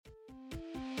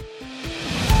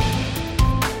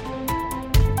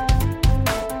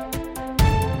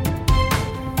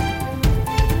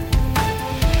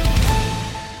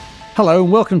Hello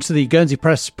and welcome to the Guernsey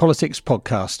Press Politics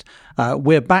Podcast.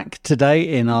 We're back today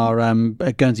in our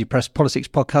Guernsey Press Politics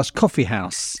Podcast Coffee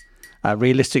House.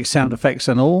 Realistic sound effects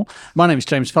and all. My name is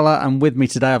James Feller, and with me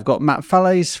today I've got Matt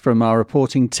Fallais from our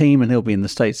reporting team, and he'll be in the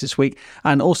States this week.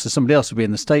 And also somebody else will be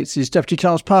in the States is Deputy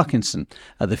Charles Parkinson,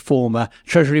 the former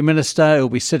Treasury Minister. He'll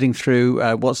be sitting through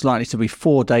what's likely to be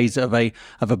 4 days of a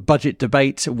budget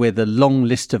debate with a long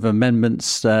list of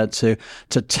amendments to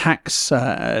tax,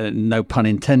 no pun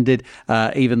intended,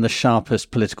 even the sharpest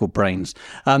political brains.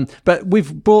 But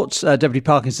we've brought Deputy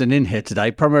Parkinson in here today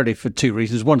primarily for two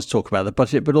reasons. One, to talk about the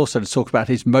budget, but also to talk about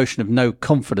his motion of no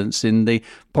confidence in the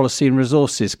Policy and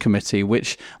Resources Committee,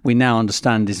 which we now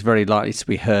understand is very likely to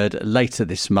be heard later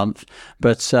this month.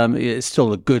 But it's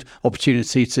still a good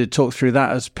opportunity to talk through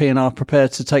that as P&R prepare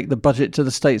to take the budget to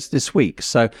the States this week.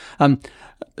 So,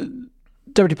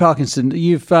 Deputy Parkinson,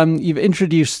 you've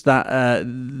introduced that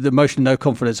the motion of no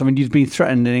confidence. I mean, you've been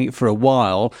threatening it for a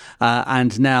while,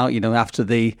 and now, after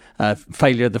the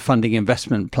failure of the funding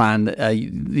investment plan,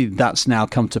 that's now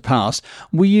come to pass.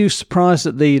 Were you surprised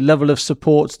at the level of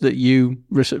support that you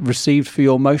received for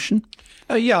your motion?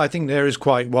 Yeah, I think there is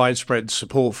quite widespread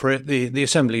support for it. The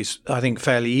Assembly's, I think,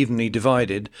 fairly evenly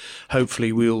divided.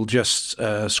 Hopefully we'll just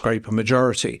scrape a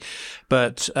majority.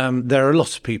 But there are a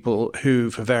lot of people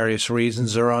who, for various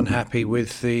reasons, are unhappy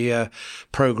with the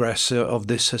progress of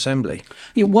this Assembly.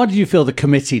 Yeah, why do you feel the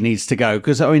committee needs to go?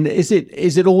 Because, I mean, is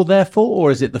it all their fault,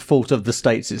 or is it the fault of the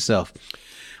States itself?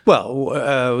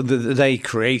 Well, they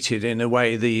created, in a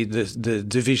way, the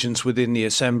divisions within the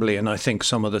Assembly, and I think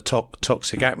some of the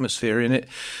toxic atmosphere in it.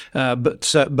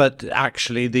 But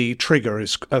actually, the trigger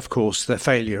is, of course, the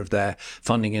failure of their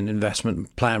funding and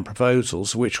investment plan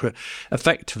proposals, which were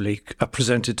effectively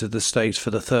presented to the states for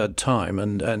the third time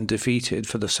and defeated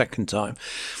for the second time.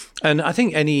 And I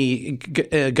think any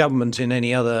government in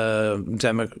any other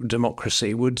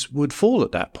democracy would fall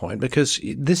at that point, because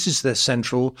this is their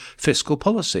central fiscal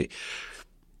policy.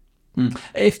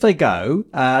 If they go,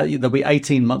 there'll be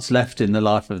 18 months left in the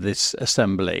life of this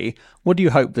Assembly. What do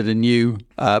you hope that a new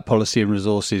Policy and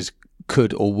Resources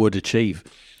could or would achieve?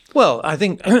 Well, I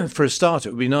think for a start, it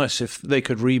would be nice if they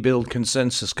could rebuild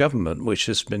consensus government, which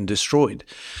has been destroyed,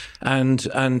 and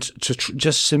to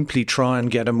just simply try and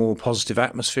get a more positive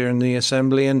atmosphere in the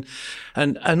Assembly.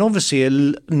 And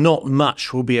obviously not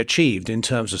much will be achieved in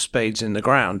terms of spades in the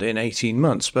ground in 18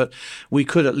 months, but we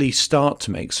could at least start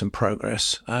to make some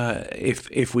progress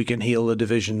if we can heal the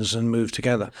divisions and move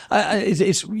together.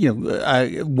 It's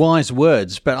wise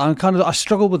words, but I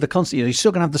struggle with the concept. You're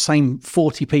still going to have the same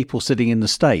 40 people sitting in the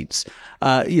States.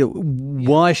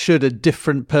 Why should a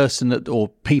different person or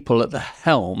people at the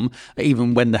helm,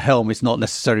 even when the helm is not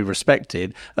necessarily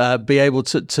respected, be able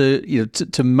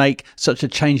to make such a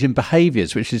change in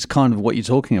behaviours, which is kind of what you're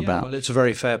talking about? Well, it's a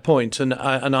very fair point, and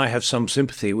I have some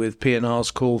sympathy with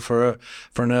P&R's call for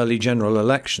an early general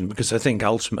election, because I think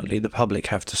ultimately the public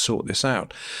have to sort this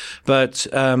out. But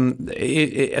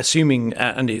assuming,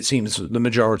 and it seems the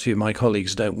majority of my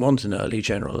colleagues don't want an early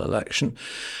general election,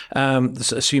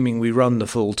 assuming we run the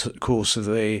full course of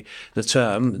the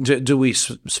term, do we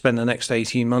spend the next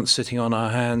 18 months sitting on our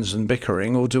hands and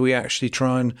bickering, or do we actually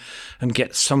try and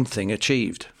get something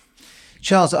achieved?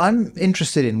 Charles, I'm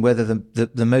interested in whether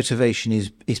the motivation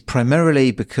is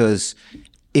primarily because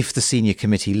if the senior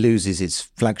committee loses its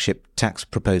flagship tax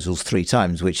proposals 3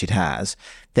 times, which it has,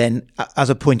 then as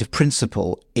a point of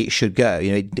principle, it should go.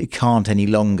 It can't any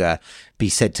longer be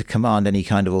said to command any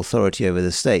kind of authority over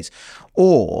the states.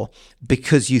 Or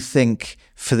because you think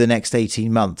for the next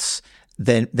 18 months,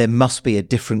 then there must be a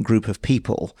different group of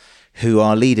people who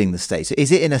are leading the states.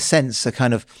 Is it in a sense a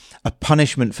kind of a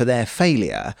punishment for their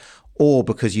failure, or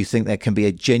because you think there can be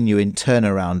a genuine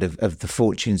turnaround of the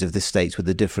fortunes of the states with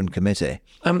a different committee?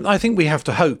 I think we have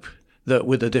to hope that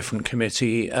with a different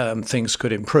committee, things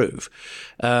could improve.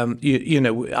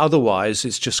 Otherwise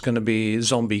it's just going to be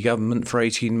zombie government for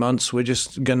 18 months. We're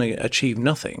just going to achieve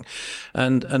nothing.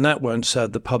 And that won't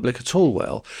serve the public at all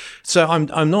well. So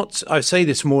I say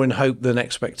this more in hope than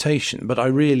expectation, but I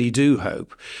really do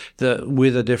hope that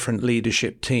with a different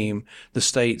leadership team, the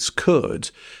states could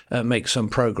make some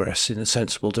progress in a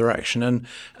sensible direction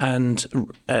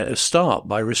and start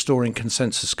by restoring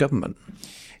consensus government.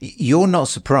 You're not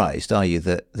surprised, are you,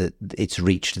 that it's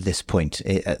reached this point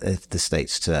at the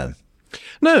state's term?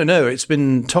 No, it's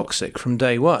been toxic from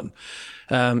day one.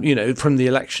 From the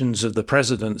elections of the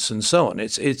presidents and so on.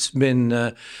 It's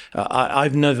been,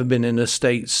 I've never been in a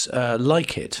states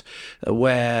like it,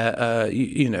 where,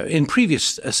 in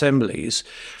previous assemblies,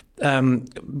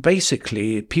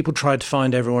 basically people tried to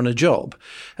find everyone a job,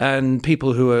 and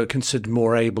people who were considered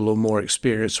more able or more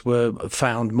experienced were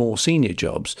found more senior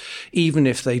jobs, even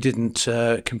if they didn't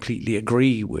completely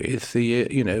agree with the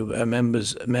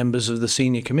members of the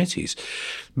senior committees.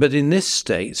 But in this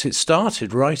state, it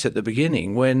started right at the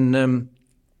beginning when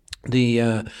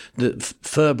the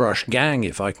Furbrush gang,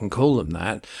 if I can call them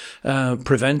that,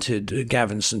 prevented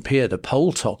Gavin St Pierre, the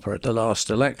poll topper at the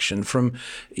last election, from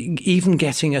even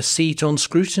getting a seat on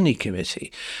scrutiny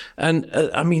committee. And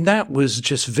I mean, that was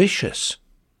just vicious.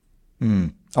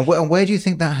 And where do you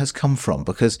think that has come from?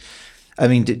 Because, I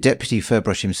mean, Deputy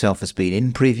Furbrush himself has been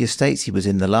in previous states. He was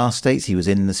in the last states. He was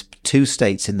in the 2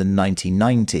 states in the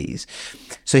 1990s.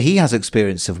 So he has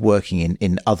experience of working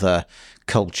in other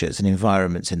cultures and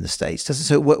environments in the States.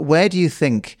 So where do you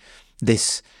think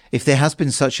this, if there has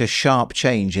been such a sharp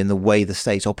change in the way the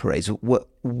state operates,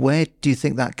 where do you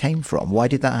think that came from? Why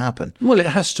did that happen? Well, it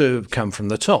has to have come from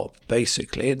the top,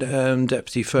 basically.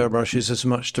 Deputy Furbrush is as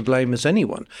much to blame as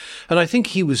anyone. And I think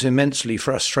he was immensely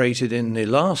frustrated in the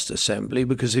last assembly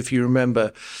because, if you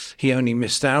remember, he only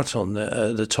missed out on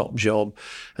the top job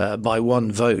by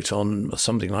 1 vote on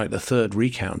something like the 3rd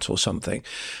recount or something.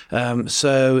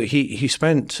 So he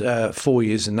spent 4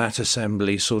 years in that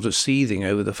assembly sort of seething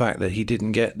over the fact that he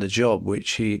didn't get the job,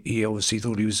 which he obviously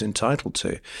thought he was entitled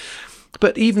to.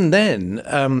 But even then,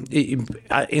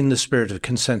 in the spirit of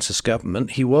consensus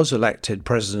government, he was elected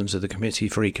president of the Committee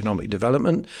for Economic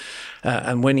Development.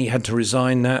 And when he had to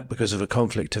resign that because of a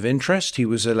conflict of interest, he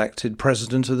was elected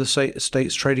president of the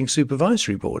State's Trading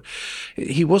Supervisory Board.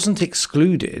 He wasn't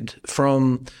excluded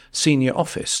from senior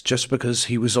office just because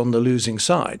he was on the losing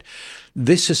side.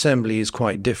 This assembly is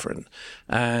quite different.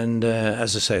 And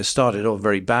as I say, it started off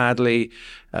very badly.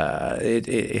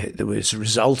 It was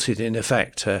resulted in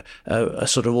effect a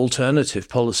sort of alternative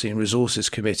policy and resources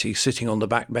committee sitting on the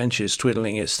back benches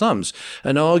twiddling its thumbs,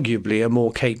 and arguably a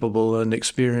more capable and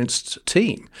experienced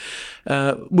team,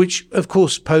 which of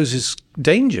course poses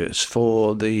dangers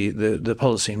for the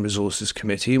policy and resources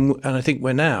committee, and I think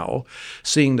we're now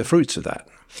seeing the fruits of that.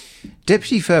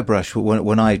 Deputy Furbrush,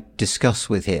 when I discuss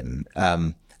with him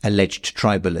alleged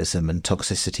tribalism and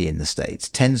toxicity in the States,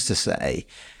 tends to say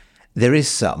there is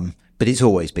some, but it's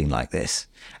always been like this.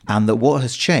 And that what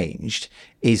has changed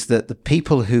is that the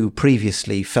people who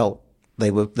previously felt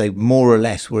they more or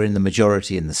less were in the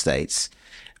majority in the States,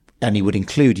 and he would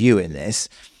include you in this,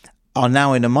 are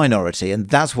now in a minority, and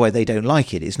that's why they don't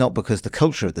like it. It's not because the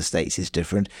culture of the States is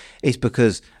different. It's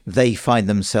because they find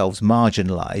themselves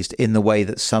marginalised in the way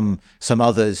that some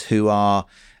others who are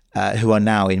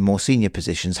now in more senior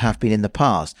positions have been in the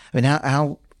past. I mean,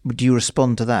 how do you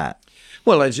respond to that?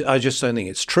 Well, I just don't think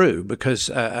it's true because,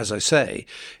 as I say,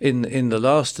 in the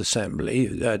last assembly,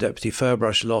 Deputy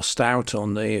Furbrush lost out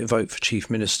on the vote for Chief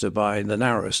Minister by the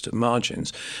narrowest of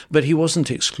margins, but he wasn't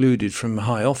excluded from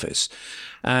high office.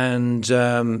 And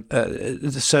so,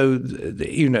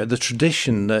 the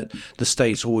tradition that the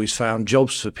states always found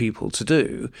jobs for people to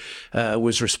do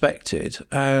was respected,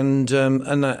 and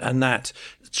that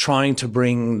trying to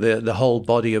bring the whole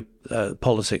body of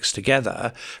politics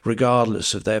together,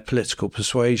 regardless of their political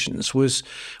persuasions, was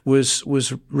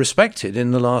respected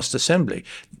in the last assembly,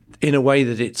 in a way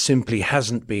that it simply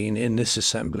hasn't been in this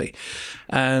assembly,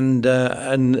 and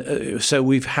so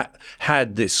we've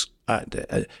had this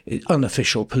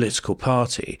unofficial political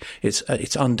party.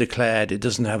 It's undeclared. It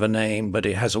doesn't have a name, but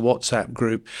it has a WhatsApp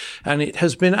group, and it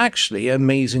has been actually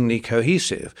amazingly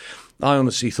cohesive. I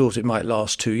honestly thought it might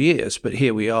last 2 years, but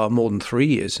here we are more than 3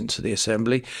 years into the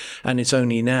assembly, and it's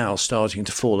only now starting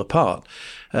to fall apart.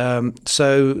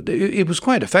 So it was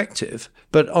quite effective,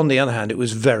 but on the other hand, it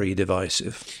was very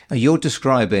divisive. You're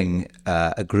describing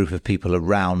a group of people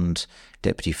around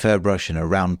Deputy Furbrush and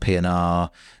around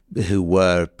P&R who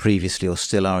were previously or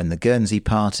still are in the Guernsey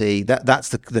party. That's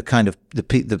the kind of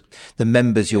the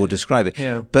members you're describing.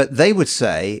 Yeah. But they would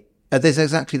say there's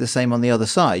exactly the same on the other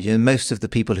side. You know, most of the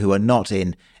people who are not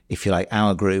in, if you like,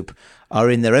 our group are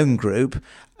in their own group,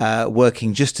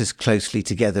 working just as closely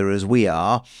together as we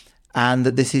are. And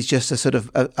that this is just a sort of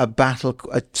a battle,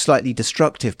 a slightly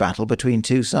destructive battle between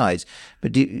two sides.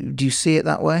 But do you see it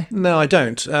that way? No, I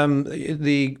don't.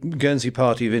 The Guernsey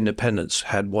Party of Independence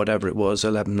had whatever it was,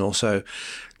 11 or so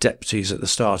deputies at the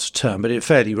start of term, but it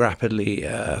fairly rapidly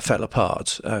fell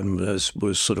apart and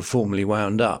was sort of formally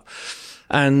wound up.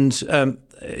 And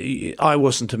I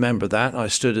wasn't a member of that. I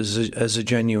stood as a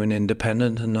genuine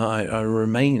independent, and I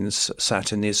remain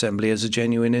sat in the assembly as a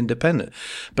genuine independent.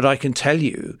 But I can tell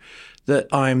you that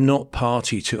I'm not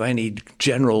party to any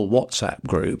general WhatsApp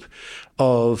group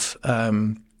of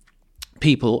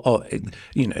people are,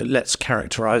 let's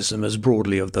characterise them as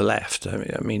broadly of the left.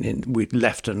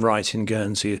 Left and right in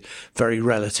Guernsey are very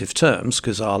relative terms,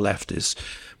 because our left is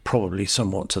probably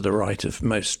somewhat to the right of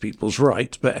most people's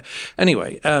right. But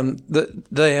anyway,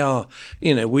 they are,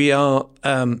 we are,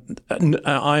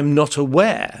 I'm not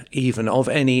aware even of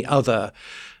any other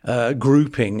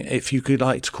grouping, if you could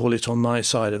like to call it, on my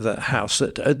side of that house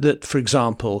that, for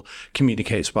example,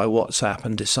 communicates by WhatsApp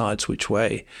and decides which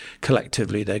way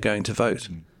collectively they're going to vote.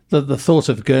 The thought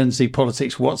of Guernsey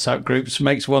politics WhatsApp groups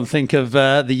makes one think of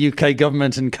the UK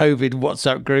government and COVID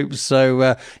WhatsApp groups.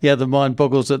 So, the mind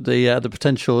boggles at the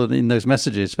potential in those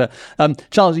messages. But,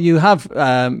 Charles, you have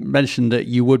mentioned that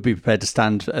you would be prepared to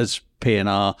stand as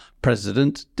PNR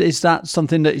president. Is that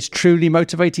something that is truly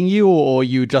motivating you, or are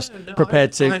you just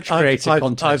prepared to create a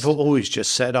contest? I've always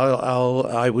just said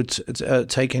I would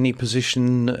take any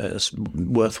position,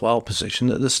 worthwhile position,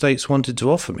 that the states wanted to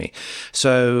offer me.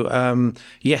 So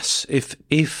yes, if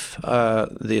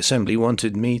the Assembly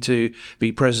wanted me to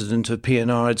be president of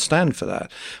PNR, I'd stand for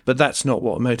that. But that's not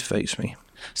what motivates me.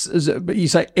 But you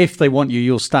say if they want you,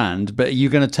 you'll stand. But are you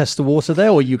going to test the water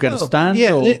there, or are you going to stand?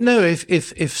 Yeah, no.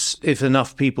 If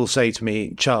enough people say to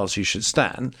me, Charles, you should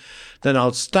stand, then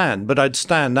I'll stand. But I'd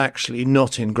stand actually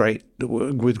not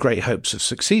with great hopes of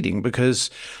succeeding, because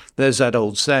there's that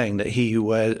old saying that he who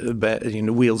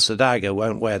wields the dagger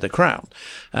won't wear the crown.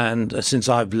 And since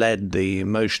I've led the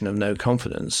motion of no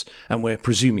confidence, and we're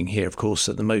presuming here, of course,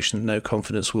 that the motion of no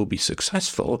confidence will be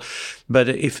successful, but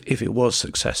if it was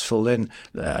successful, then,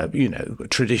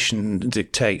 tradition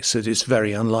dictates that it's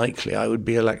very unlikely I would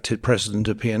be elected president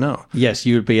of PNR. Yes,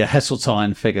 you would be a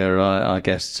Heseltine figure, I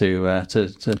guess, to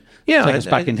take us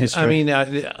back in history.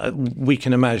 We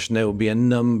can imagine there will be a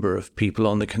number of people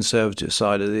on the Conservative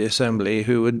side of the Assembly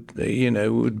who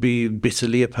would be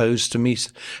bitterly opposed to me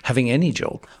having any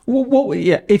job.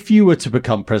 If you were to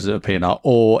become president of PNR,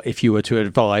 or if you were to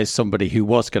advise somebody who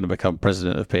was going to become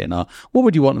president of PNR, what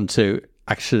would you want them to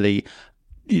actually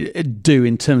do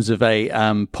in terms of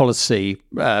a policy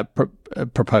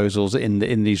proposals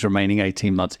in these remaining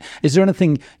 18 months? Is there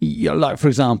anything, like, for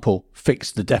example,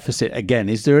 fix the deficit again?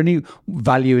 Is there any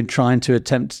value in trying to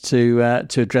attempt to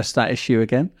address that issue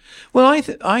again? Well,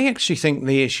 I actually think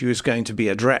the issue is going to be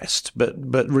addressed, but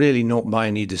really not by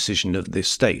any decision of the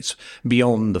states,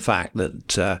 beyond the fact that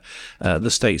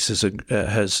the states this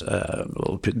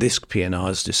PNR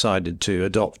has decided to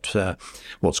adopt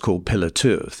what's called Pillar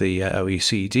 2 of the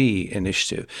OECD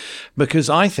initiative, because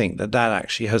I think that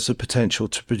actually has the potential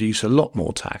to produce a lot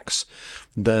more tax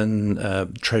than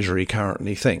Treasury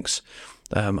currently thinks.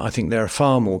 I think there are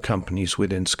far more companies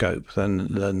within scope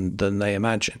than they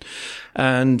imagine,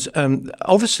 and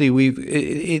obviously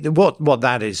what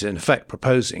that is in effect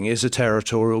proposing is a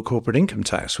territorial corporate income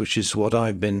tax, which is what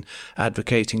I've been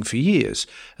advocating for years,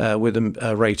 with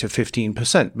a rate of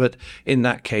 15%. But in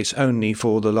that case, only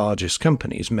for the largest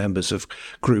companies, members of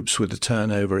groups with a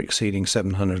turnover exceeding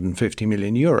 750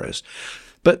 million euros.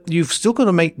 But you've still got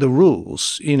to make the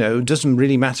rules. It doesn't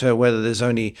really matter whether there's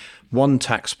only one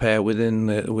taxpayer within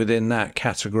that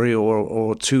category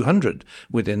or 200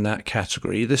 within that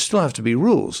category. There still have to be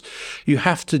rules. You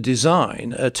have to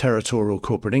design a territorial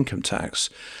corporate income tax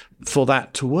for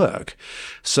that to work.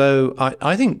 So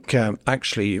I think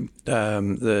actually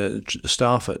the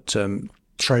staff at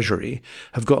Treasury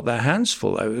have got their hands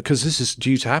full, because this is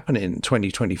due to happen in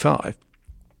 2025.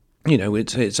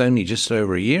 It's only just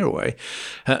over a year away,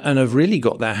 and have really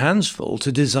got their hands full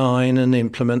to design and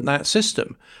implement that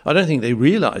system. I don't think they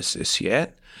realise this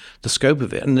yet, the scope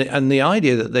of it, and the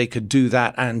idea that they could do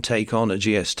that and take on a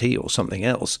GST or something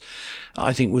else,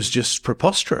 I think was just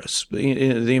preposterous.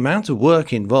 The amount of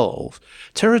work involved.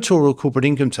 Territorial corporate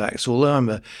income tax, although I'm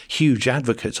a huge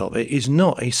advocate of it, is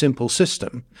not a simple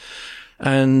system,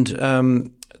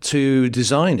 and to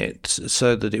design it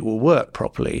so that it will work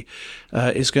properly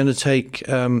is going to take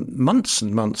months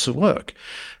and months of work.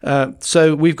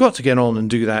 So we've got to get on and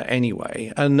do that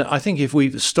anyway. And I think if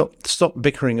we stop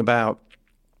bickering about,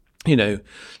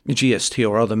 GST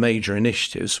or other major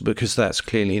initiatives, because that's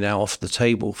clearly now off the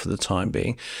table for the time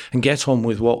being, and get on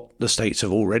with what the states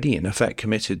have already in effect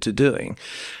committed to doing,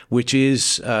 which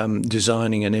is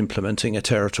designing and implementing a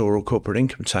territorial corporate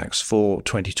income tax for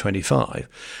 2025.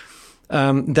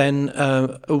 Then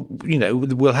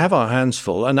we'll have our hands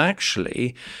full. And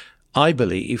actually, I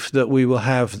believe that we will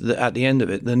have, at the end of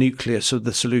it, the nucleus of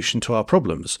the solution to our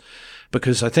problems.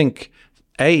 Because I think,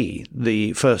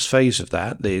 the first phase of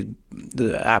that, the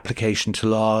application to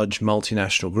large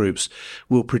multinational groups,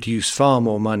 will produce far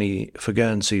more money for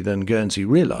Guernsey than Guernsey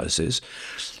realises.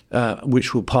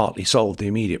 which will partly solve the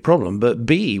immediate problem. But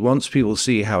B, once people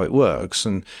see how it works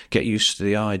and get used to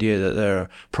the idea that there are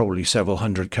probably several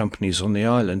hundred companies on the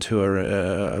island who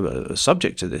are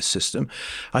subject to this system,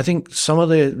 I think some of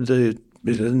the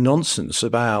nonsense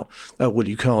about, well,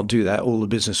 you can't do that, all the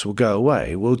business will go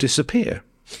away, will disappear.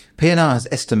 P&R has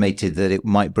estimated that it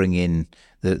might bring in,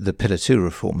 the Pillar 2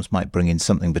 reforms might bring in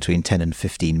something between 10 and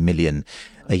 15 million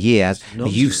a year.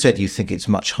 You've said you think it's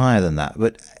much higher than that,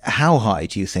 but how high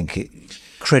do you think it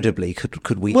credibly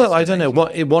could we? Well, I don't know.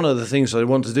 One of the things I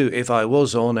want to do if I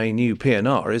was on a new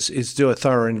P&R is do a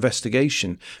thorough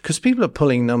investigation, because people are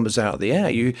pulling numbers out of the air.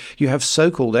 You have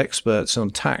so-called experts on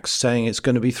tax saying it's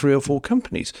going to be 3 or 4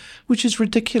 companies, which is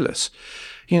ridiculous.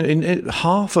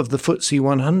 Half of the FTSE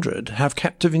 100 have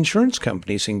captive insurance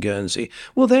companies in Guernsey.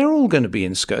 Well, they're all going to be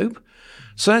in scope.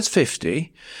 So that's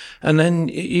 50. And then,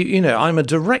 I'm a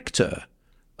director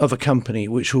of a company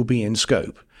which will be in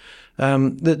scope.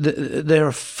 There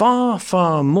are far,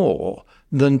 far more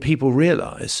than people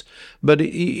realise. But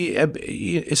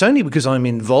it's only because I'm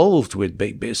involved with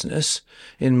big business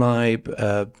in my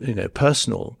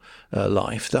personal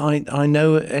life that I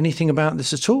know anything about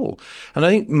this at all. And I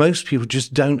think most people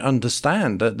just don't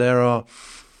understand that there are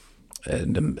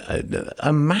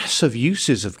a mass of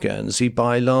uses of Guernsey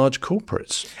by large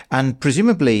corporates. And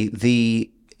presumably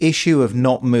the issue of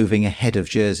not moving ahead of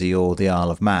Jersey or the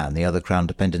Isle of Man, the other Crown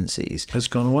dependencies, has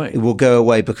gone away. It will go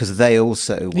away because they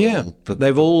also will. Yeah,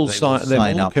 they've all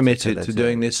committed to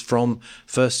doing this from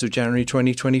 1st of January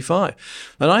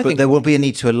 2025. And there will be a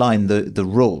need to align the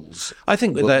rules. I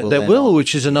think there will,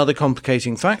 which is another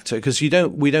complicating factor, because we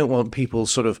don't want people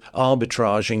sort of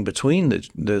arbitraging between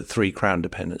the 3 Crown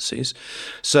dependencies.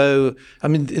 So, I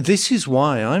mean, this is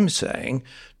why I'm saying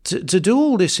to do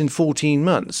all this in 14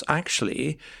 months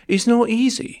actually is not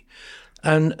easy.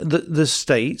 And the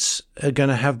states are going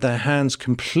to have their hands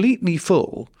completely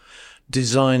full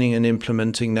designing and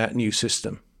implementing that new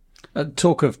system.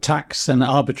 Talk of tax and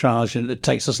arbitrage, and it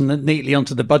takes us neatly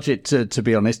onto the budget, to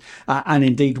be honest. And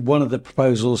indeed, one of the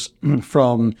proposals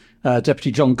from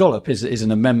Deputy John Gollop is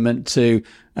an amendment to,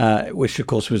 which of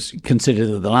course was considered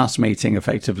at the last meeting,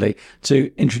 effectively,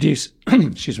 to introduce,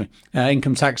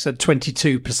 income tax at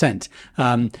 22%.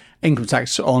 Income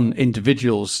tax on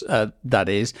individuals, that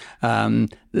is.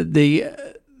 The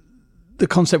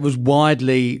concept was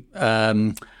widely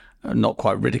not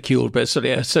quite ridiculed, but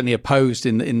certainly opposed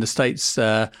in the States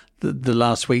the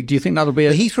last week. Do you think that'll be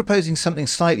But he's proposing something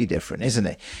slightly different, isn't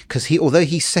it? Because although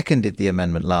he seconded the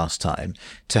amendment last time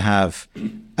to have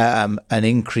an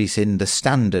increase in the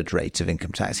standard rate of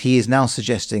income tax, he is now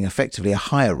suggesting effectively a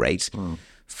higher rate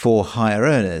for higher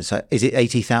earners. Is it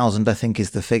 80,000, I think, is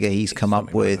the figure he's come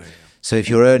up with? Like that, yeah. So if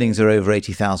your earnings are over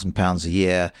 £80,000 a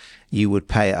year, you would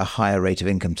pay a higher rate of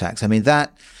income tax. I mean,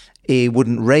 that it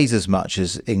wouldn't raise as much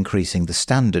as increasing the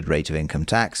standard rate of income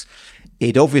tax.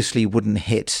 It obviously wouldn't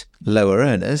hit lower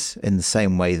earners in the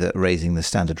same way that raising the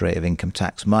standard rate of income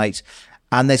tax might.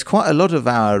 And there's quite a lot of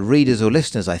our readers or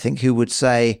listeners, I think, who would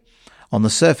say, on the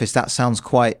surface, that sounds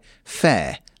quite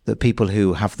fair, that people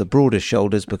who have the broadest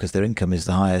shoulders because their income is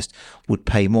the highest would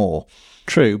pay more.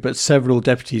 True, but several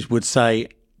deputies would say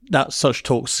that such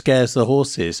talk scares the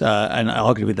horses. And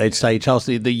arguably they'd say, Charles,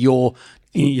 that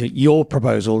your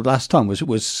proposal last time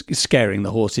was scaring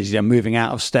the horses, moving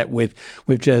out of step with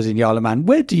Jersey and the Isle of Man.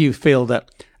 Where do you feel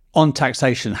that on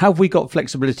taxation, have we got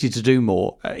flexibility to do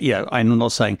more? I'm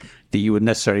not saying that you would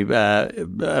necessarily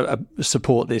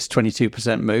support this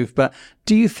 22% move, but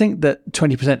do you think that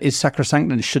 20% is sacrosanct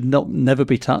and should never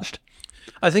be touched?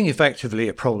 I think effectively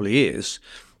it probably is.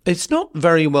 It's not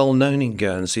very well known in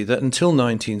Guernsey that until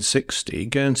 1960,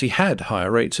 Guernsey had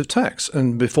higher rates of tax,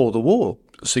 and before the war,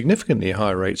 significantly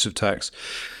higher rates of tax.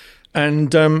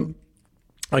 And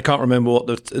I can't remember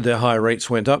what the higher rates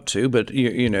went up to, but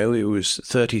it was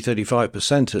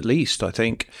 35% at least, I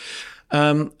think.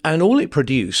 And all it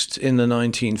produced in the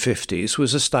 1950s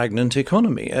was a stagnant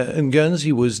economy. And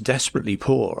Guernsey was desperately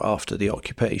poor after the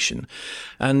occupation,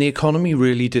 and the economy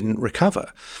really didn't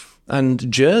recover.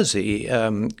 And Jersey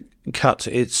cut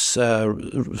its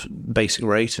basic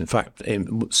rate, in fact,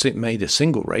 it made a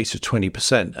single rate of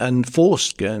 20% and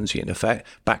forced Guernsey, in effect,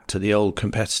 back to the old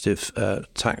competitive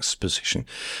tax position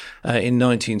in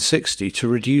 1960 to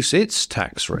reduce its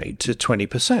tax rate to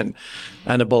 20%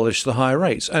 and abolish the higher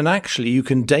rates. And actually, you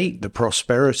can date the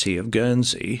prosperity of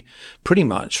Guernsey pretty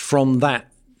much from that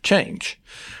change.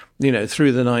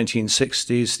 Through the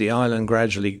 1960s, the island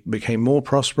gradually became more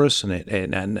prosperous, and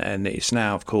it's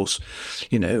now, of course,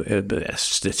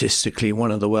 statistically one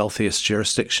of the wealthiest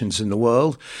jurisdictions in the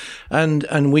world,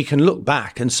 and we can look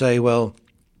back and say, well,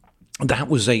 that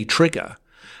was a trigger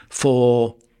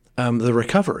for the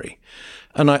recovery.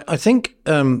 And I think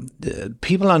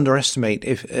people underestimate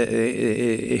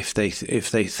if they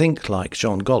think like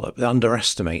John Gollop, they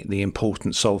underestimate the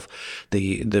importance of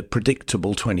the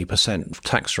predictable 20%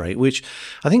 tax rate, which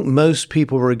I think most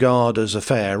people regard as a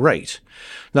fair rate.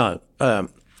 Now,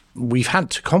 we've had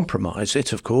to compromise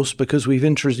it, of course, because we've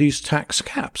introduced tax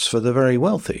caps for the very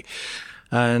wealthy.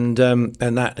 And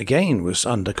that, again, was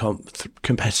under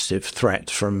competitive threat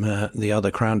from the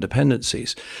other Crown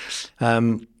dependencies.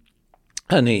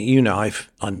 And,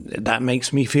 that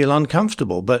makes me feel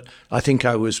uncomfortable. But I think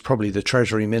I was probably the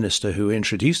Treasury Minister who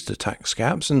introduced the tax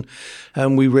caps, and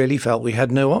we really felt we had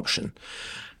no option.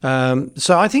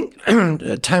 So I think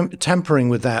tampering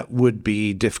with that would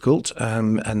be difficult,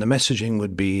 and the messaging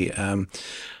would be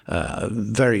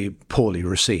very poorly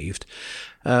received.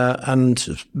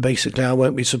 And basically, I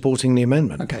won't be supporting the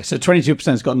amendment. Okay, so 22%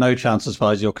 has got no chance as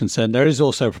far as you're concerned. There is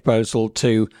also a proposal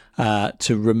to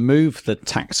remove the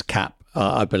tax cap.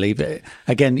 I believe it.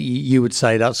 Again, you would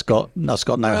say that's got no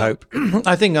hope.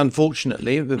 I think,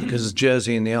 unfortunately, because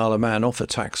Jersey and the Isle of Man offer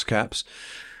tax caps,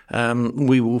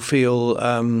 we will feel,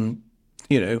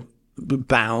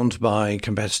 bound by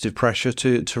competitive pressure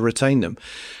to retain them.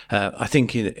 I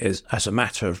think as a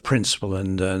matter of principle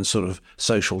and sort of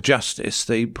social justice,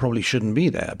 they probably shouldn't be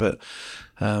there. But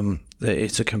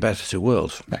it's a competitive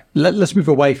world. Okay. Let's move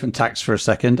away from tax for a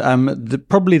second.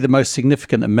 Probably the most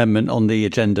significant amendment on the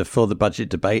agenda for the budget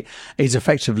debate is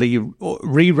effectively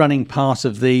rerunning part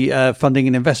of the funding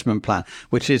and investment plan,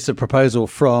 which is the proposal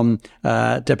from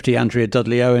Deputy Andrea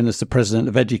Dudley-Owen as the President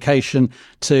of Education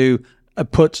to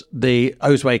put the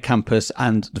Osway campus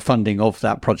and the funding of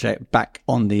that project back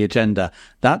on the agenda.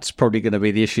 That's probably going to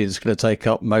be the issue that's going to take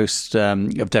up most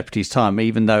of Deputy's time,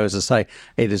 even though, as I say,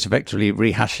 it is effectively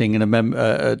rehashing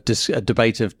a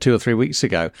debate of 2 or 3 weeks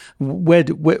ago. Where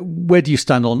do you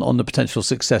stand on the potential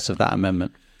success of that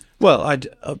amendment? Well,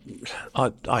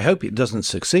 I hope it doesn't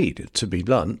succeed, to be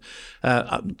blunt.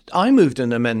 I moved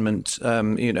an amendment,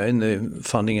 in the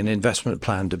funding and investment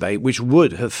plan debate, which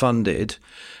would have funded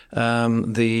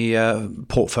the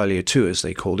Portfolio 2, as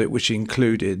they called it, which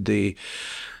included the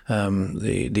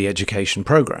education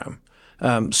program.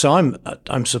 So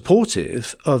I'm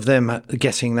supportive of them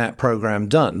getting that program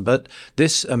done, but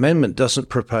this amendment doesn't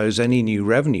propose any new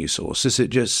revenue sources. It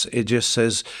just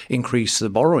says increase the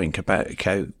borrowing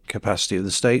capacity of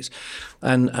the states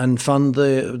and fund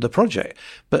the project.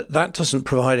 But that doesn't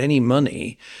provide any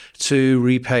money to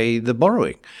repay the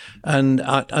borrowing. And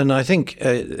I think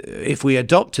if we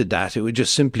adopted that, it would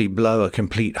just simply blow a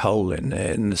complete hole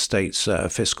in the state's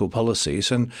fiscal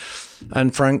policies and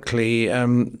frankly,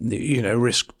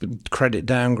 risk credit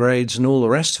downgrades and all the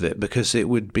rest of it, because it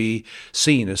would be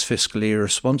seen as fiscally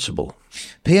irresponsible.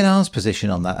 P&R's position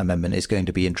on that amendment is going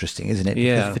to be interesting, isn't it?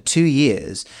 Yeah. Because for 2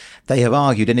 years, they have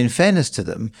argued, and in fairness to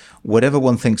them, whatever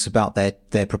one thinks about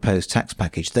their proposed tax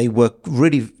package, they were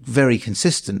really very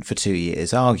consistent for 2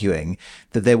 years, arguing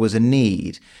that there was a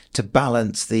need to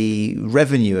balance the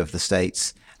revenue of the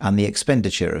states and the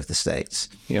expenditure of the states.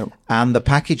 Yep. And the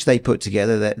package they put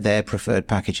together, their preferred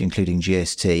package, including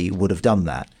GST, would have done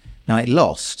that. Now, it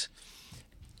lost.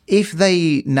 If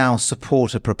they now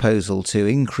support a proposal to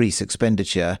increase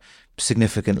expenditure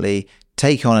significantly,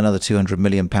 take on another £200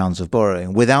 million of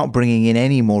borrowing without bringing in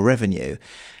any more revenue,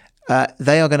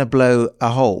 they are going to blow a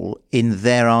hole in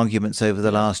their arguments over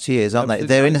the last years, aren't they?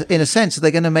 They're in a sense,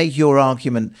 they're going to make your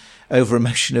argument over a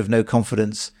motion of no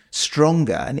confidence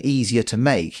stronger and easier to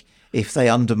make if they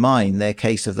undermine their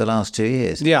case of the last 2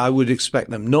 years. Yeah, I would expect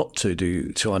them not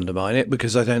to undermine it,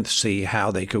 because I don't see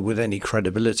how they could, with any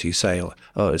credibility, say,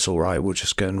 "Oh, it's all right. We'll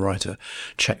just go and write a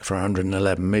check for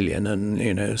 111 million,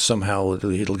 and somehow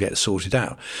it'll get sorted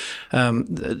out."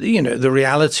 The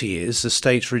reality is the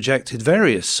state rejected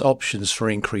various options for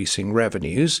increasing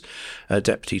revenues.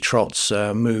 Deputy Trott's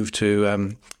move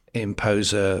to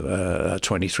impose a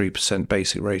 23%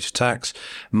 basic rate of tax,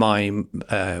 my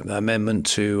amendment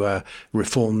to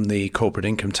reform the corporate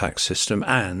income tax system,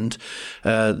 and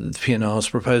the P&R's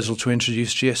proposal to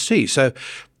introduce GST. So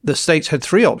the states had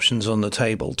 3 options on the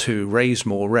table to raise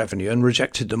more revenue and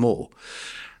rejected them all.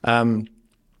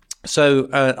 So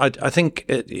I think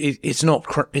it's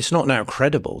not now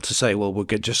credible to say, well, we'll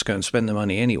just go and spend the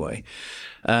money anyway.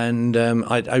 And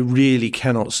I really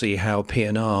cannot see how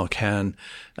P&R can,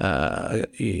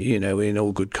 in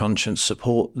all good conscience,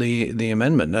 support the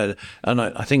amendment. And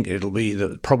I think it'll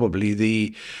be probably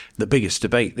the biggest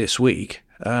debate this week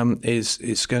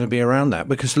is going to be around that,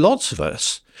 because lots of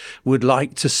us would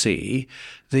like to see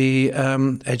the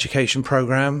education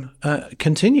program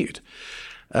continued.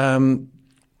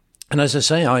 And as I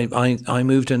say, I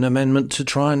moved an amendment to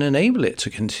try and enable it to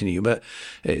continue. But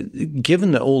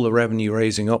given that all the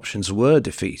revenue-raising options were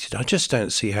defeated, I just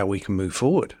don't see how we can move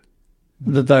forward.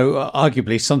 Though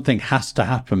arguably something has to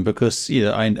happen, because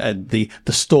the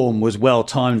storm was well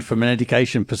timed from an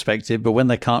education perspective. But when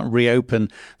they can't reopen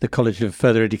the College of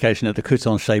Further Education at the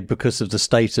Coutances because of the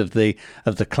state of the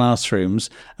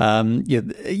classrooms,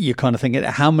 you're kind of thinking,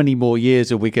 how many more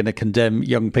years are we going to condemn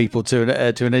young people to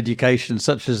an education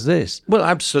such as this? Well,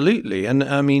 absolutely, and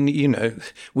I mean,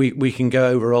 we can go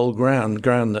over old ground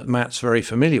that Matt's very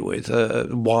familiar with.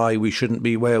 Why we shouldn't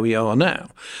be where we are now.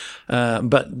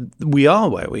 But we are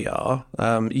where we are,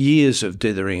 years of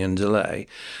dithering and delay,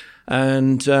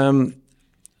 and the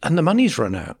money's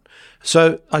run out.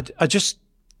 So I just,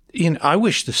 I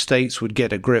wish the states would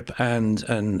get a grip and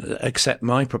accept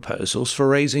my proposals for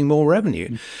raising more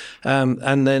revenue,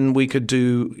 and then we could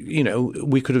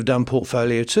we could have done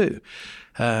portfolio 2.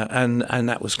 And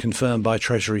that was confirmed by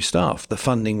Treasury staff. The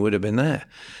funding would have been there.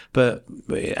 But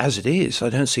as it is, I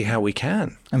don't see how we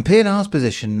can. And P&R's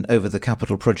position over the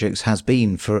capital projects has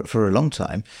been for a long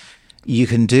time, you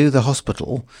can do the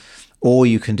hospital or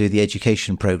you can do the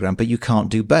education programme, but you can't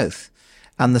do both.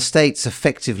 And the states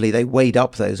effectively, they weighed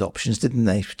up those options, didn't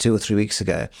they, 2 or 3 weeks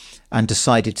ago, and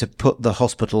decided to put the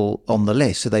hospital on the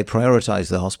list. So they prioritised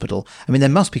the hospital. I mean, there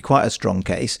must be quite a strong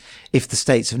case if the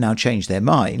states have now changed their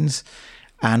minds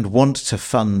and want to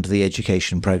fund the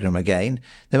education programme again.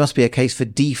 There must be a case for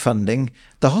defunding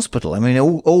the hospital. I mean,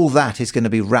 all that is going to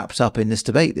be wrapped up in this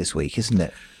debate this week, isn't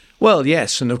it? Well,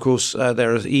 yes. And of course,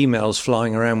 there are emails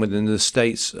flying around within the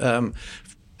states,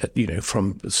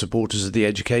 from supporters of the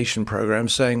education programme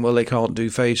saying, well, they can't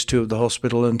do phase 2 of the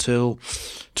hospital until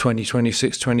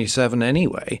 2026, 27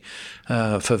 anyway,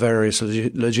 for various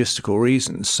logistical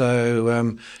reasons.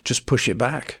 So just push it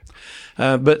back.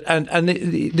 But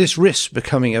this risks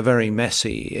becoming a very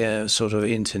messy sort of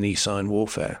internecine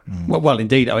warfare. Well,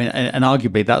 indeed. I mean, and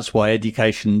arguably that's why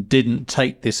education didn't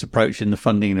take this approach in the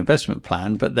funding and investment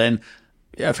plan, but then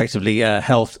effectively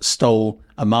health stole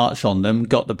a march on them,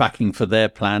 got the backing for their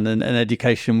plan, and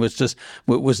education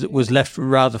was left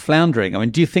rather floundering. I mean,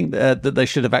 do you think that they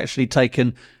should have actually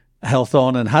taken health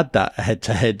on and had that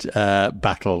head-to-head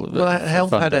battle? Well,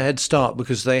 health had a head start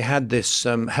because they had this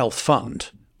health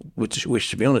fund, which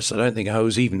to be honest, I don't think I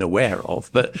was even aware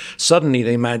of. But suddenly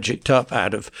they magicked up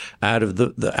out of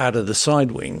the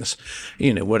side wings,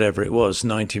 whatever it was,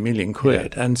 90 million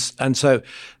quid, yeah. And so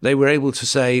they were able to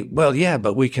say, well, yeah,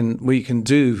 but we can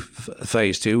do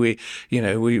phase 2. We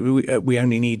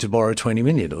only need to borrow 20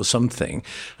 million or something,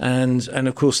 and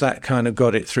of course that kind of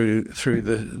got it through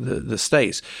the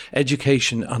states.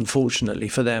 Education, unfortunately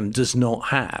for them, does not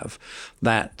have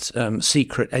that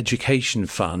secret education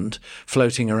fund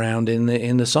floating around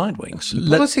in the side wings.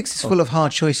 Politics is full of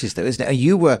hard choices, though, isn't it?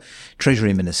 You were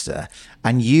Treasury Minister,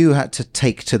 and you had to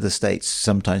take to the states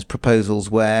sometimes proposals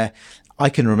where I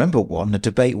can remember a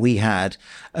debate we had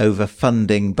over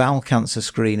funding bowel cancer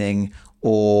screening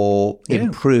or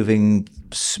improving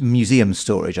museum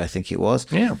storage, I think it was.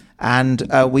 Yeah. And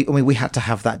we had to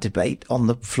have that debate on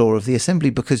the floor of the Assembly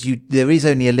because there is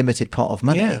only a limited pot of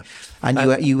money,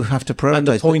 and you have to prioritise. And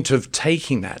the point of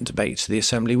taking that debate to the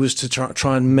Assembly was to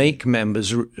try and make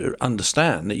members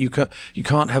understand that you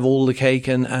can't have all the cake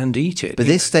and eat it. But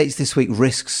this states this week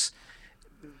risks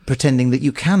pretending that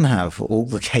you can have all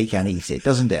the cake and eat it,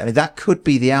 doesn't it? I mean, that could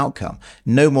be the outcome.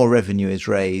 No more revenue is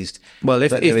raised. Well,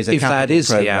 if that is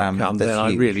the outcome, then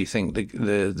I really think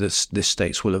the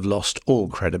states will have lost all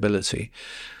credibility.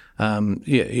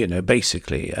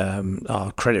 Basically,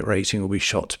 our credit rating will be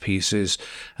shot to pieces.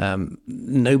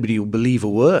 Nobody will believe a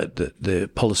word that the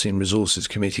Policy and Resources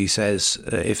Committee says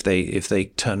if they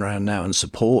turn around now and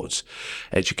support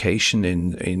education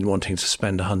in wanting to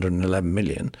spend 111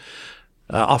 million.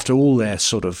 After all their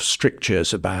sort of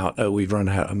strictures about, we've run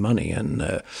out of money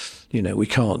and, we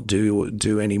can't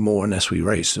do any more unless we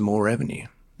raise some more revenue.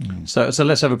 So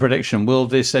let's have a prediction. Will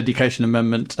this education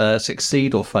amendment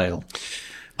succeed or fail?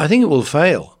 I think it will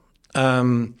fail.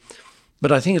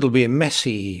 But I think it'll be a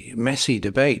messy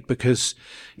debate because,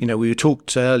 we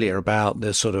talked earlier about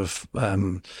the sort of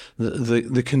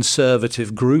the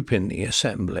conservative group in the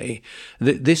Assembly.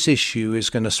 This issue is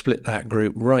going to split that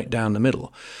group right down the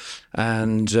middle,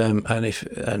 and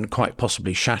quite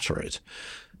possibly shatter it.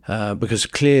 Because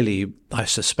clearly, I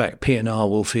suspect P&R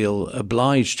will feel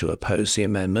obliged to oppose the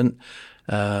amendment.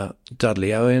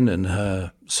 Dudley Owen and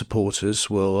her supporters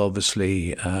will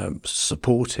obviously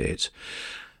support it.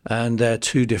 And there are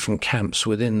two different camps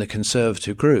within the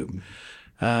Conservative group.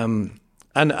 And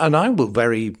I will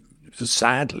very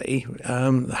sadly,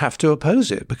 have to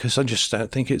oppose it because I just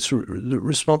don't think it's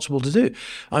responsible to do.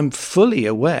 I'm fully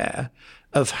aware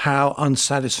of how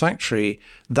unsatisfactory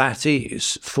that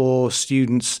is for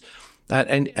students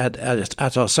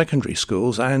at our secondary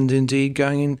schools, and indeed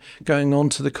going on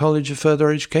to the College of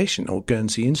Further Education, or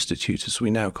Guernsey Institute as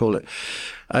we now call it.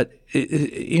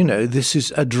 This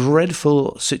is a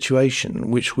dreadful situation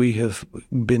which we have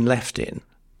been left in.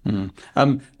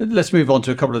 Let's move on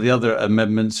to a couple of the other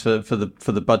amendments for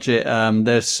the budget.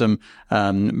 There's some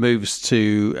moves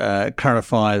to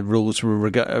clarify rules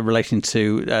relating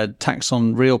to tax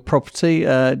on real property.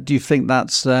 Do you think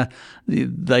that's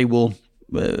they will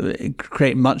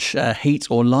create much heat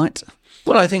or light?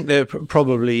 Well, I think they're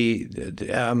probably,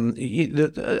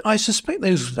 I suspect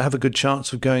those have a good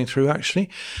chance of going through, actually.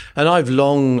 And I've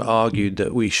long argued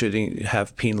that we should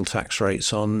have penal tax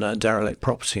rates on derelict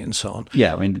property and so on.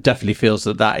 Yeah, I mean, it definitely feels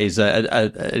that is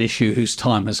an issue whose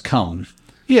time has come.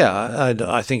 Yeah,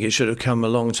 I think it should have come a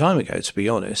long time ago, to be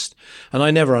honest. And I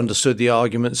never understood the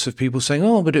arguments of people saying,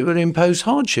 oh, but it would impose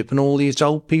hardship and all these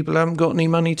old people haven't got any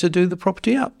money to do the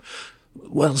property up.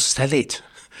 Well, sell it.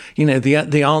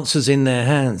 The answer's in their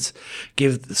hands.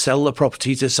 Sell the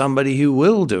property to somebody who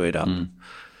will do it up.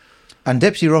 And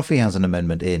Deputy Roffey has an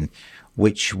amendment in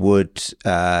which would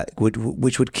keep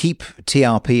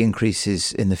TRP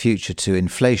increases in the future to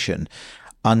inflation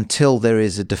until there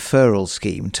is a deferral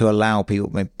scheme to allow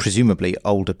people, presumably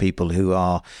older people who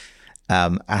are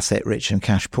asset rich and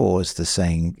cash poor, as the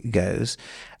saying goes,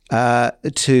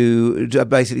 to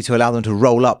basically to allow them to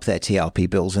roll up their TRP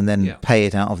bills and then pay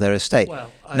it out of their estate. Well,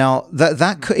 now,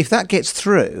 if that gets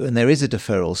through and there is a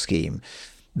deferral scheme,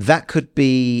 that could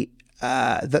be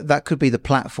the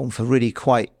platform for really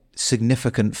quite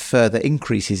significant further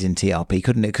increases in TRP,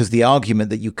 couldn't it? Because the argument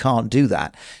that you can't do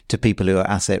that to people who are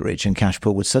asset rich and cash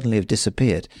poor would suddenly have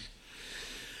disappeared.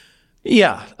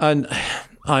 Yeah, and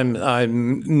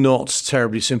I'm not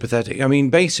terribly sympathetic. I mean,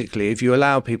 basically, if you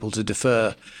allow people to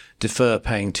defer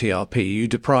paying TRP, you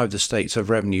deprive the states of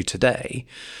revenue today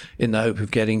in the hope of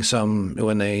getting some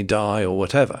when they die or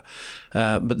whatever.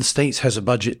 But the states has a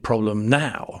budget problem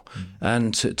now,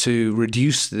 and to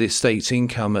reduce the state's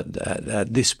income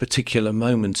at this particular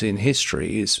moment in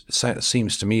history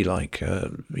seems to me like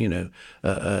a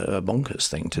bonkers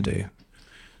thing to do.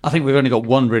 I think we've only got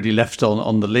one really left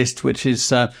on the list, which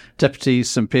is Deputy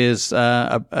St Pierre's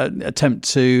attempt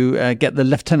to get the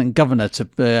Lieutenant Governor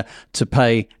to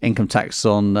pay income tax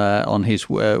on his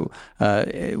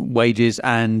wages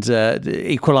and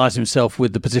equalise himself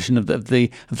with the position of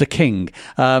the King.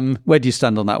 Where do you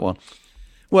stand on that one?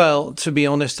 Well, to be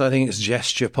honest, I think it's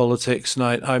gesture politics,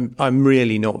 and I'm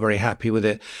really not very happy with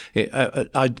it.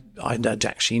 I don't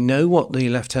actually know what the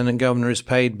Lieutenant Governor is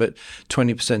paid, but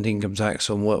 20% income tax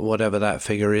on whatever that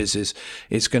figure is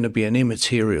going to be an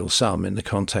immaterial sum in the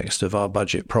context of our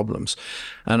budget problems,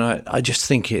 and I just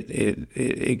think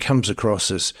it comes across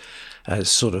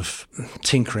as sort of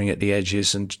tinkering at the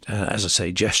edges and, as I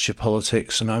say, gesture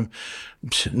politics, and I'm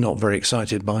not very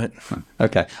excited by it.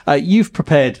 Okay. You've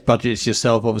prepared budgets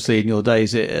yourself, obviously, in your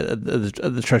days at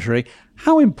the Treasury.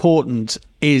 How important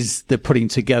is the putting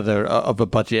together of a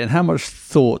budget, and how much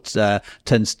thought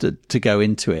tends to go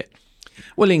into it?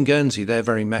 Well, in Guernsey, they're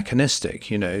very mechanistic.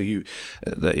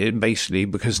 Basically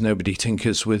because nobody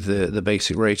tinkers with the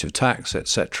basic rate of tax,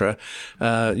 etc.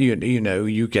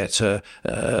 You get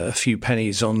a few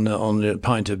pennies on a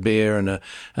pint of beer and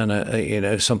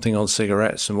something on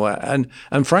cigarettes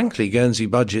and frankly, Guernsey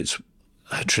budgets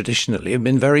traditionally have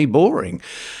been very boring,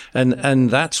 and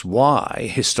that's why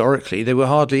historically they were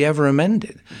hardly ever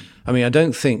amended. I mean, I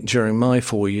don't think during my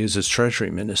 4 years as Treasury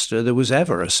Minister there was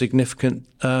ever a significant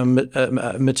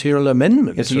material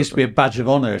amendment. Yes, it used to be a badge of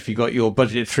honour if you got your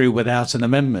budget through without an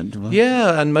amendment.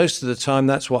 Yeah, and most of the time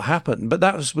that's what happened. But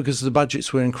that was because the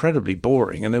budgets were incredibly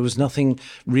boring and there was nothing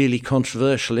really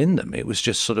controversial in them. It was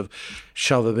just sort of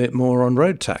shove a bit more on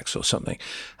road tax or something.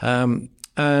 And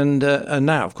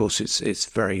now, of course, it's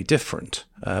very different,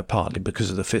 partly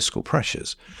because of the fiscal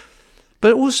pressures.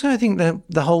 But also, I think that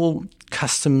the whole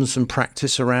customs and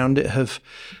practice around it have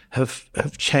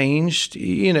changed.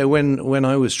 When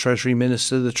I was Treasury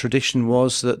Minister, the tradition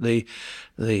was that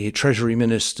the Treasury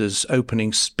Minister's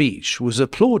opening speech was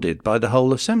applauded by the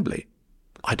whole Assembly.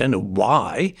 I don't know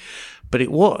why, but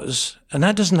it was, and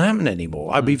that doesn't happen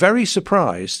anymore. I'd be very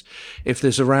surprised if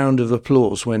there's a round of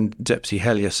applause when Deputy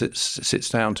Hellier sits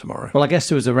down tomorrow. Well, I guess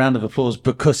there was a round of applause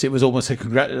because it was almost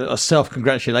a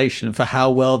self-congratulation for how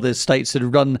well the states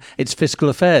had run its fiscal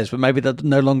affairs, but maybe that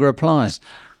no longer applies.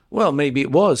 Well, maybe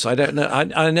it was. I don't know.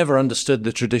 I never understood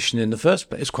the tradition in the first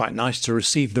place. It's quite nice to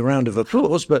receive the round of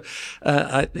applause, but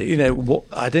I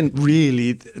didn't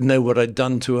really know what I'd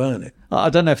done to earn it. I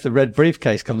don't know if the red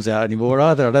briefcase comes out anymore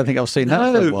either. I don't think I've seen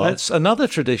that for a while. That's another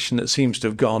tradition that seems to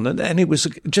have gone. And it was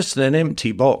just an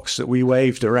empty box that we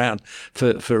waved around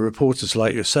for reporters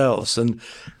like yourselves. And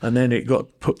then it got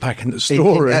put back in the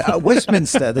storeroom. At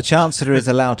Westminster, the Chancellor is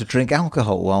allowed to drink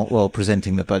alcohol while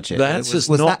presenting the budget. Was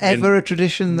that ever a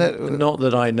tradition that... Not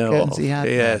that I know Guernsey of. had?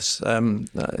 Yes.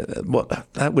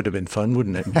 That would have been fun,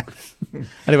 wouldn't it?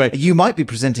 Anyway, you might be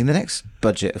presenting the next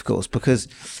budget, of course, because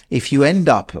if you end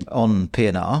up on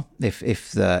P&R,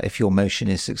 if your motion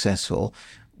is successful,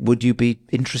 would you be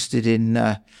interested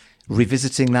in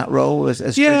revisiting that role as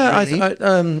Treasury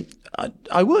Lead?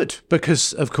 I would,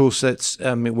 because of course that's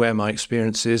where my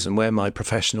experience is and where my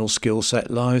professional skill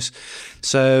set lies.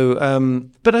 So,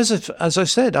 but as I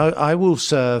said, I will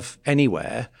serve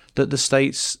anywhere that the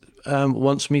States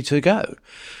wants me to go,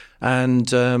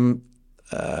 and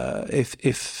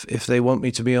if they want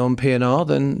me to be on P&R,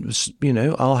 then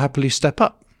I'll happily step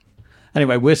up.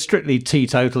 Anyway, we're strictly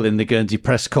teetotal in the Guernsey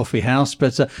Press Coffee House,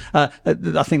 but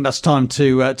I think that's time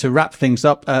to wrap things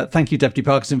up. Thank you, Deputy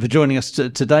Parkinson, for joining us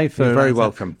today. You're very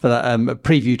welcome for that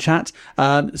preview chat.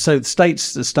 So the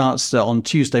States starts on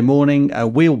Tuesday morning.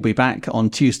 We'll be back on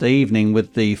Tuesday evening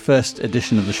with the first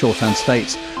edition of the Shorthand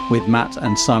States with Matt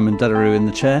and Simon Delarue in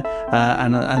the chair,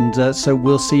 and so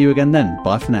we'll see you again then.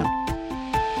 Bye for now.